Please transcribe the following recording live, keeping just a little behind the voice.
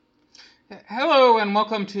Hello and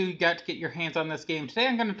welcome to Got to Get Your Hands on This Game. Today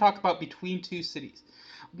I'm going to talk about Between Two Cities.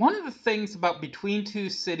 One of the things about Between Two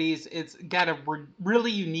Cities, it's got a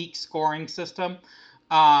really unique scoring system.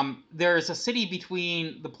 There's a city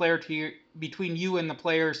between you and the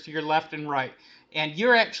players to your left and right, and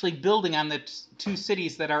you're actually building on the two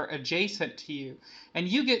cities that are adjacent to you, and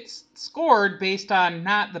you get scored based on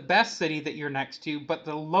not the best city that you're next to, but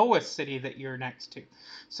the lowest city that you're next to.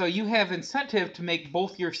 So you have incentive to make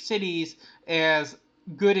both your cities as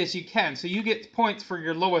good as you can. So you get points for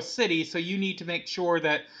your lowest city, so you need to make sure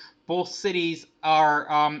that both cities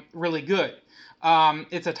are really good.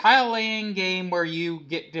 It's a tile laying game where you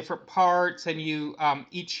get different parts and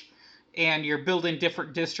you're building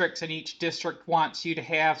different districts, and each district wants you to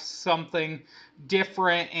have something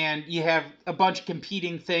different, and you have a bunch of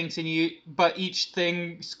competing things, but each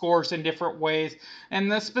thing scores in different ways,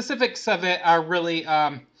 and the specifics of it are really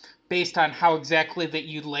based on how exactly that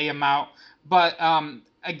you lay them out. But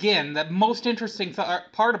again, the most interesting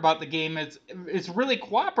part about the game is it's really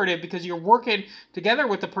cooperative because you're working together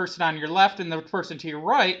with the person on your left and the person to your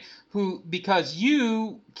right, who, because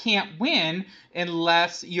you can't win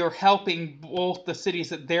unless you're helping both the cities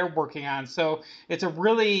that they're working on. So it's a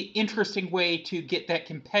really interesting way to get that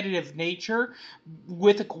competitive nature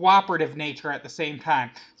with a cooperative nature at the same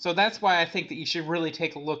time. So that's why I think that you should really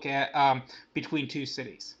take a look at Between Two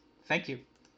Cities. Thank you.